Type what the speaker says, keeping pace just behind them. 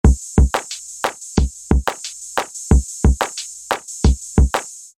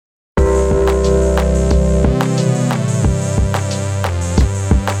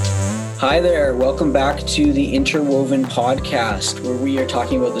Hi there. Welcome back to the Interwoven podcast, where we are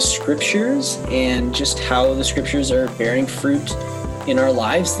talking about the scriptures and just how the scriptures are bearing fruit in our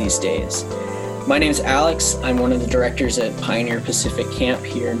lives these days. My name is Alex. I'm one of the directors at Pioneer Pacific Camp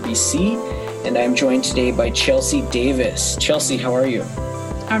here in BC, and I'm joined today by Chelsea Davis. Chelsea, how are you?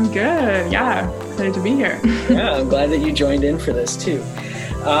 I'm good. Yeah, excited to be here. Yeah, I'm glad that you joined in for this too.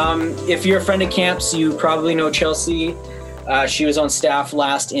 If you're a friend of camps, you probably know Chelsea. She was on staff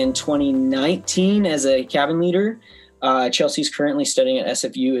last in 2019 as a cabin leader. Chelsea's currently studying at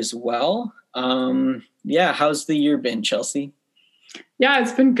SFU as well. How's the year been, Chelsea? Yeah,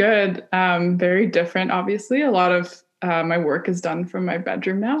 it's been good. Very different, obviously. A lot of my work is done from my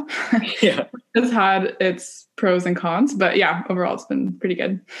bedroom now. Yeah. It's had its pros and cons, but yeah, overall it's been pretty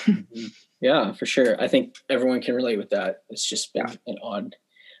good. Yeah, for sure. I think everyone can relate with that. It's just been an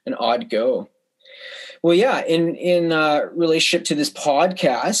odd go. Well, yeah, in relationship to this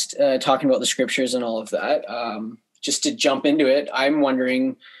podcast, talking about the scriptures and all of that, just to jump into it, I'm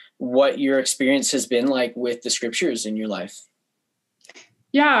wondering what your experience has been like with the scriptures in your life.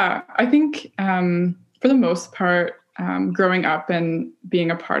 Yeah, I think for the most part, growing up and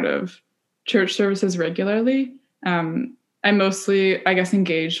being a part of church services regularly, I mostly, I guess,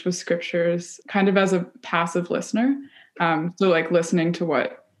 engaged with scriptures kind of as a passive listener. So like listening to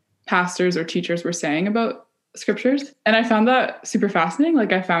what pastors or teachers were saying about scriptures. And I found that super fascinating.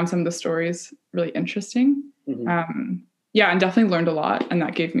 Like I found some of the stories really interesting. Mm-hmm. And definitely learned a lot. And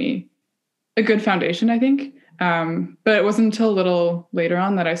that gave me a good foundation, I think. But it wasn't until a little later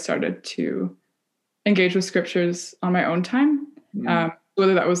on that I started to engage with scriptures on my own time,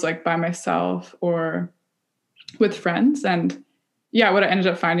 whether that was like by myself or with friends. And yeah, what I ended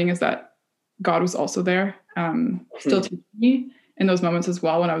up finding is that God was also there, still teaching me in those moments as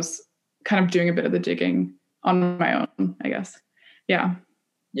well, when I was kind of doing a bit of the digging on my own, I guess. Yeah.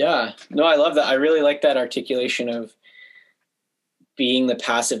 Yeah. No, I love that. I really like that articulation of being the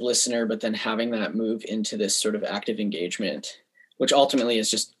passive listener, but then having that move into this sort of active engagement, which ultimately is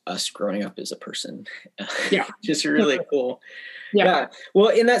just us growing up as a person. Yeah. Just really cool. Yeah. Well,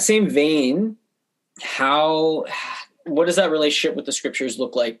 in that same vein, what does that relationship with the scriptures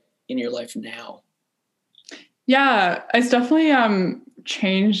look like in your life now? Yeah, it's definitely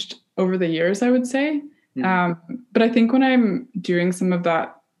changed over the years, I would say. But I think when I'm doing some of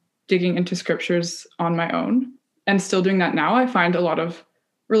that digging into scriptures on my own and still doing that now, I find a lot of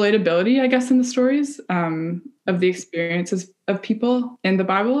relatability, I guess, in the stories of the experiences of people in the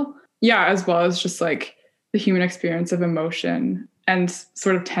Bible. Yeah, as well as just like the human experience of emotion and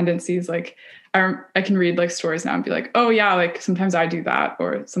sort of tendencies. Like I can read like stories now and be like, oh yeah, like sometimes I do that,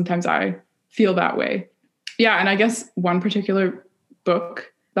 or sometimes I feel that way. Yeah, and I guess one particular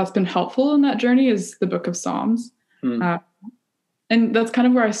book that's been helpful in that journey is the Book of Psalms. And that's kind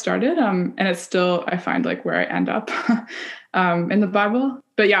of where I started. And it's still, I find, like where I end up in the Bible.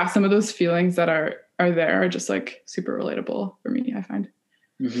 But yeah, some of those feelings that are there are just like super relatable for me, I find.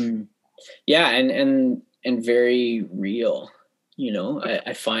 Mm-hmm. Yeah, and very real. You know,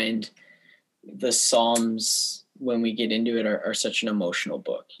 I find the Psalms, when we get into it, are such an emotional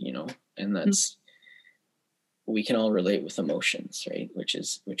book, you know, and that's, we can all relate with emotions, right? Which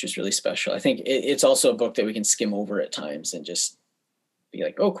is really special. I think it's also a book that we can skim over at times and just be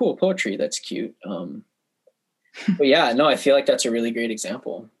like, oh, cool, poetry. That's cute. But yeah, no, I feel like that's a really great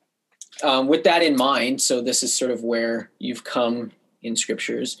example. With that in mind, so this is sort of where you've come in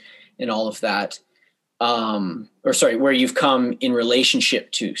scriptures and all of that, where you've come in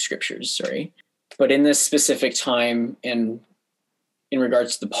relationship to scriptures, sorry. But in this specific time and in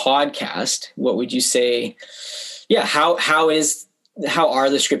regards to the podcast, what would you say? Yeah. How are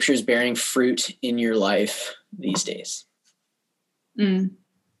the scriptures bearing fruit in your life these days?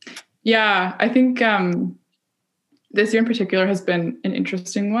 Yeah, I think this year in particular has been an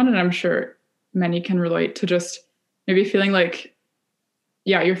interesting one. And I'm sure many can relate to just maybe feeling like,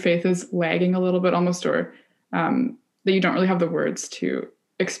 yeah, your faith is lagging a little bit almost, or that you don't really have the words to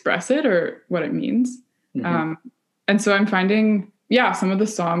express it or what it means. And so I'm finding, some of the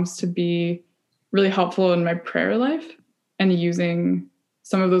Psalms to be really helpful in my prayer life and using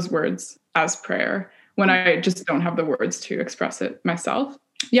some of those words as prayer when I just don't have the words to express it myself.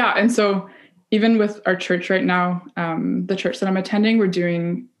 Yeah. And so even with our church right now, the church that I'm attending, we're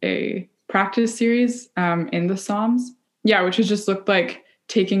doing a practice series in the Psalms. Yeah, which has just looked like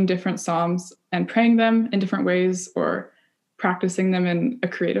taking different Psalms and praying them in different ways or practicing them in a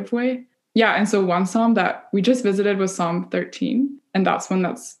creative way. Yeah, and so one Psalm that we just visited was Psalm 13, and that's one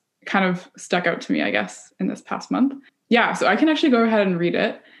that's kind of stuck out to me, I guess, in this past month. Yeah, so I can actually go ahead and read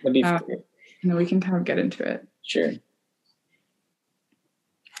it. That'd be great. And then we can kind of get into it. Sure.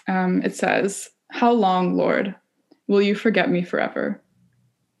 It says, "How long, Lord, will you forget me forever?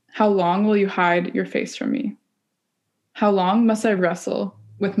 How long will you hide your face from me? How long must I wrestle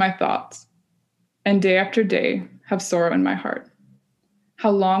with my thoughts and day after day have sorrow in my heart? How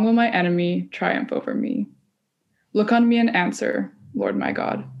long will my enemy triumph over me? Look on me and answer, Lord my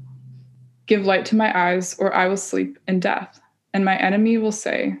God. Give light to my eyes, or I will sleep in death, and my enemy will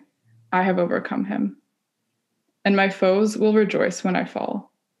say, I have overcome him. And my foes will rejoice when I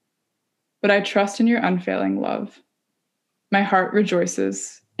fall. But I trust in your unfailing love. My heart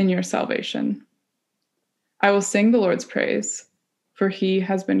rejoices in your salvation. I will sing the Lord's praise, for he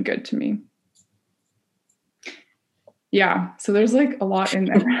has been good to me." Yeah, so there's like a lot in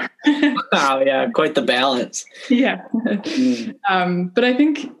there. Wow, yeah, quite the balance. Yeah. But I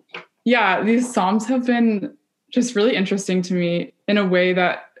think, yeah, these Psalms have been just really interesting to me in a way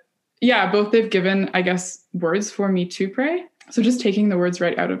that, yeah, both they've given, I guess, words for me to pray. So just taking the words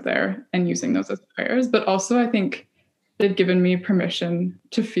right out of there and using those as prayers. But also, I think they've given me permission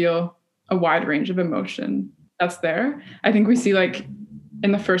to feel a wide range of emotion that's there. I think we see, like,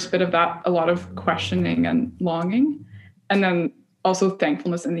 in the first bit of that, a lot of questioning and longing, and then also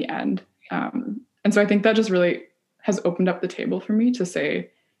thankfulness in the end. And so I think that just really has opened up the table for me to say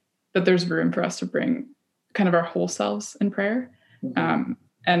that there's room for us to bring kind of our whole selves in prayer,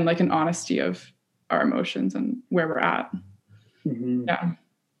 and like an honesty of our emotions and where we're at.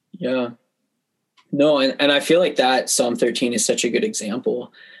 Yeah. No, and I feel like that Psalm 13 is such a good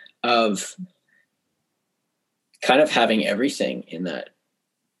example of kind of having everything in that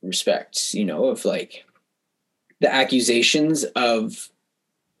respect, of like the accusations of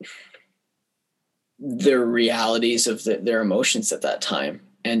the realities of their emotions at that time.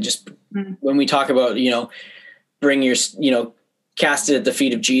 And just when we talk about, bring your, cast it at the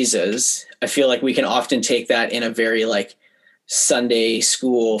feet of Jesus, I feel like we can often take that in a very like Sunday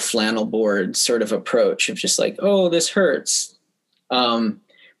school flannel board sort of approach of just like, oh, this hurts.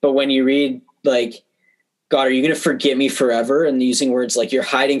 But when you read like, God, are you going to forget me forever? And using words like you're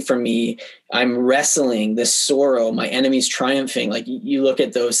hiding from me, I'm wrestling this sorrow, my enemy's triumphing. Like you look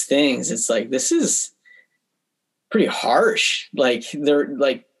at those things, it's like, this is pretty harsh. Like they're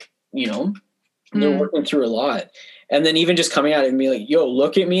like, they're working through a lot. And then even just coming out and being like, yo,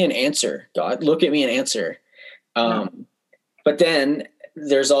 look at me and answer, God, look at me and answer. But then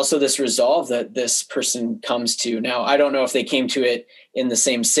there's also this resolve that this person comes to. Now, I don't know if they came to it in the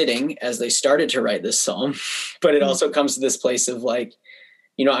same sitting as they started to write this psalm, but it also comes to this place of like,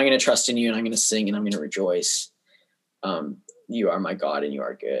 I'm going to trust in you and I'm going to sing and I'm going to rejoice. You are my God and you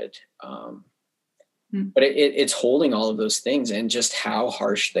are good. But it's holding all of those things and just how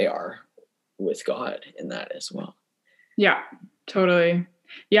harsh they are with God in that as well. Yeah, totally.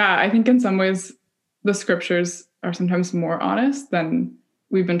 Yeah, I think in some ways the scriptures are sometimes more honest than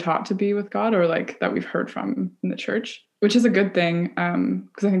we've been taught to be with God, or like that we've heard from in the church, which is a good thing.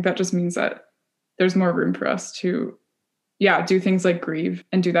 Because I think that just means that there's more room for us to, do things like grieve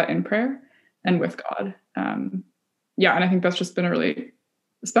and do that in prayer and with God. And I think that's just been a really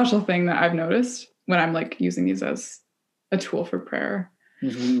special thing that I've noticed when I'm like using these as a tool for prayer.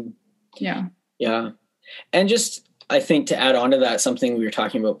 Yeah. And just, I think to add on to that, something we were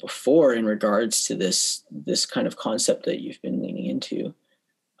talking about before in regards to this kind of concept that you've been leaning into,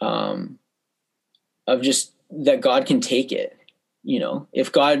 of just that God can take it.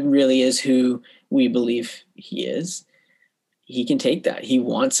 If God really is who we believe he is, he can take that. He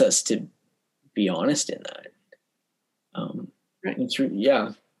wants us to be honest in that.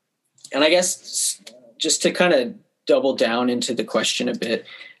 And I guess just to kind of double down into the question a bit,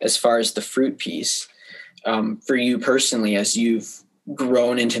 as far as the fruit piece, for you personally, as you've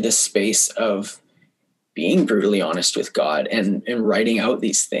grown into this space of being brutally honest with God and writing out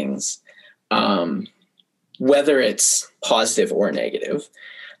these things, whether it's positive or negative,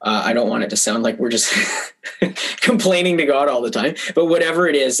 I don't want it to sound like we're just complaining to God all the time, but whatever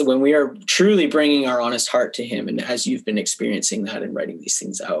it is, when we are truly bringing our honest heart to him, and as you've been experiencing that and writing these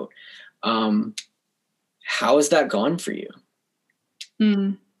things out, how has that gone for you?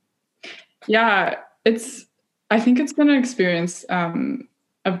 Yeah, I think it's been an experience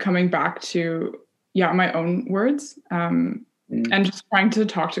of coming back to, my own words, and just trying to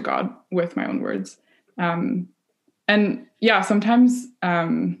talk to God with my own words. And sometimes, I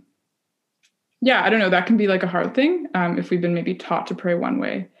don't know, that can be like a hard thing if we've been maybe taught to pray one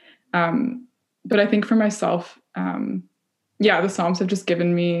way. But I think for myself, the Psalms have just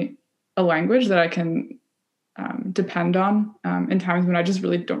given me a language that I can depend on in times when I just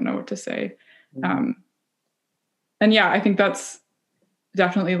really don't know what to say. I think that's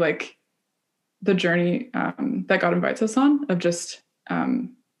definitely like the journey that God invites us on, of just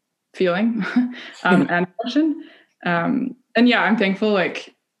feeling and emotion. And yeah, I'm thankful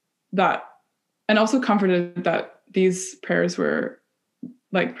like that, and also comforted that these prayers were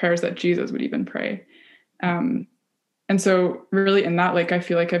like prayers that Jesus would even pray. And so really in that, like, I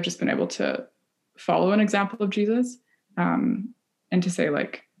feel like I've just been able to follow an example of Jesus, and to say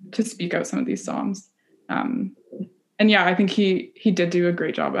like, to speak out some of these Psalms. And yeah, I think he did do a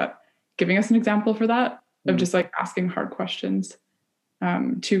great job at giving us an example for that, of just like asking hard questions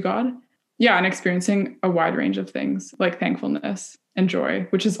to God. Yeah, and experiencing a wide range of things like thankfulness and joy,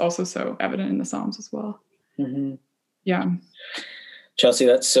 which is also so evident in the Psalms as well. Mm-hmm. Yeah. Chelsea,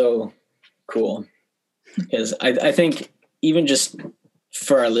 that's so cool. Because I think even just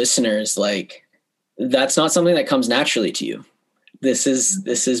for our listeners, like, that's not something that comes naturally to you. This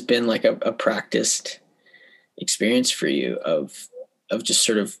has been like a practiced experience for you of just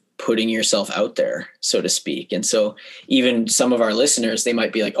sort of putting yourself out there, so to speak. And so even some of our listeners, they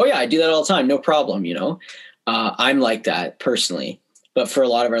might be like, oh yeah, I do that all the time. No problem. You know, I'm like that personally, but for a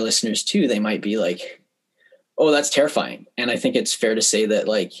lot of our listeners too, they might be like, oh, that's terrifying. And I think it's fair to say that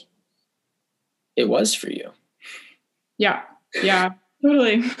like, it was for you. Yeah. Yeah,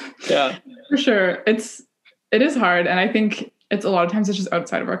 totally. Yeah, for sure. It is hard. And I think it's a lot of times it's just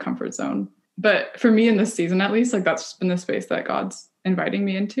outside of our comfort zone. But for me in this season, at least, like that's been the space that God's inviting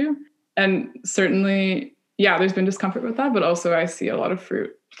me into. And certainly, yeah, there's been discomfort with that, but also I see a lot of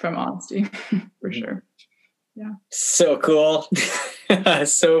fruit from honesty for sure. Yeah. So cool.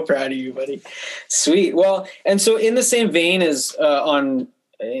 So proud of you, buddy. Sweet. Well, and so in the same vein as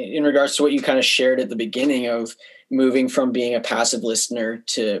in regards to what you kind of shared at the beginning of moving from being a passive listener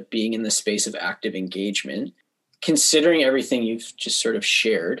to being in the space of active engagement, considering everything you've just sort of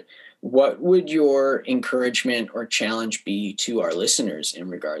shared, what would your encouragement or challenge be to our listeners in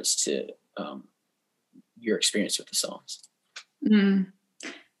regards to your experience with the Psalms?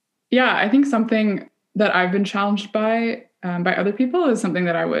 Yeah, I think something that I've been challenged by other people is something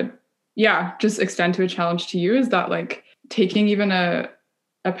that I would, just extend to a challenge to you, is that like taking even a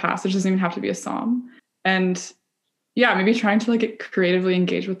passage, doesn't even have to be a Psalm, and maybe trying to like creatively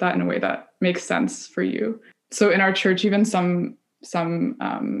engage with that in a way that makes sense for you. So in our church, even some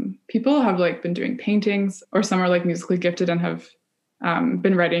people have like been doing paintings, or some are like musically gifted and have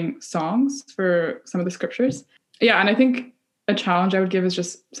been writing songs for some of the scriptures. Yeah, and I think a challenge I would give is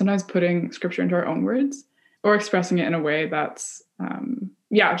just sometimes putting scripture into our own words, or expressing it in a way that's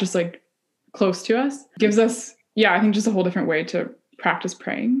just like close to us. Gives us, I think, just a whole different way to practice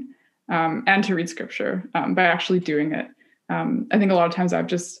praying and to read scripture by actually doing it. I think a lot of times I've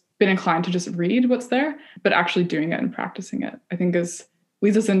just been inclined to just read what's there, but actually doing it and practicing it, I think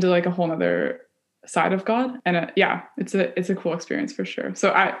leads us into like a whole nother side of God. And it's a cool experience for sure.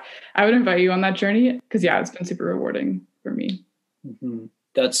 So I would invite you on that journey, because it's been super rewarding for me. Mm-hmm.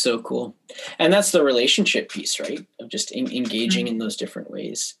 That's so cool. And that's the relationship piece, right? Of just engaging in those different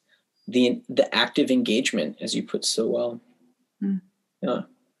ways. The active engagement, as you put so well. Yeah.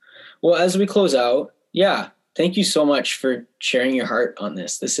 Well, as we close out, thank you so much for sharing your heart on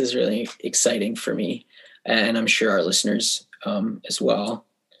this. This is really exciting for me, and I'm sure our listeners as well.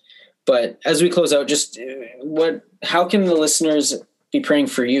 But as we close out, just how can the listeners be praying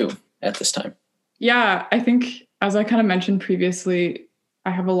for you at this time? Yeah, I think, as I kind of mentioned previously, I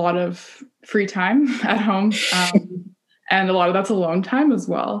have a lot of free time at home, and a lot of that's alone time as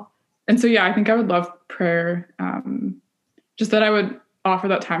well. And so, I think I would love prayer, just that I would offer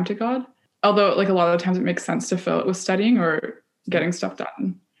that time to God. Although, like, a lot of the times it makes sense to fill it with studying or getting stuff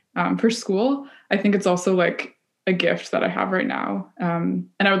done. For school, I think it's also like a gift that I have right now. And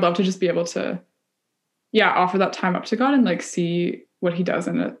I would love to just be able to, offer that time up to God and like see what he does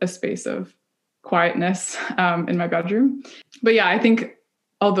in a space of quietness in my bedroom. But I think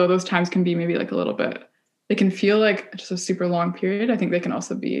although those times can be maybe like a little bit, they can feel like just a super long period, I think they can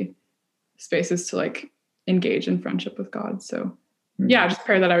also be spaces to like engage in friendship with God. So just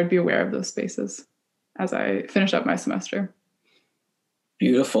pray that I would be aware of those spaces as I finish up my semester.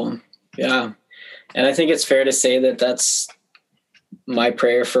 Beautiful. Yeah. And I think it's fair to say that that's my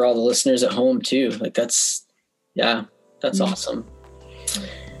prayer for all the listeners at home too. Like that's awesome.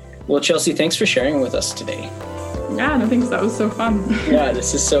 Well, Chelsea, thanks for sharing with us today. Yeah, no thanks. That was so fun. Yeah,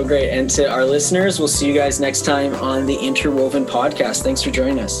 this is so great. And to our listeners, we'll see you guys next time on the Interwoven podcast. Thanks for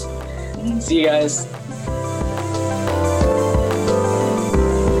joining us. See you guys.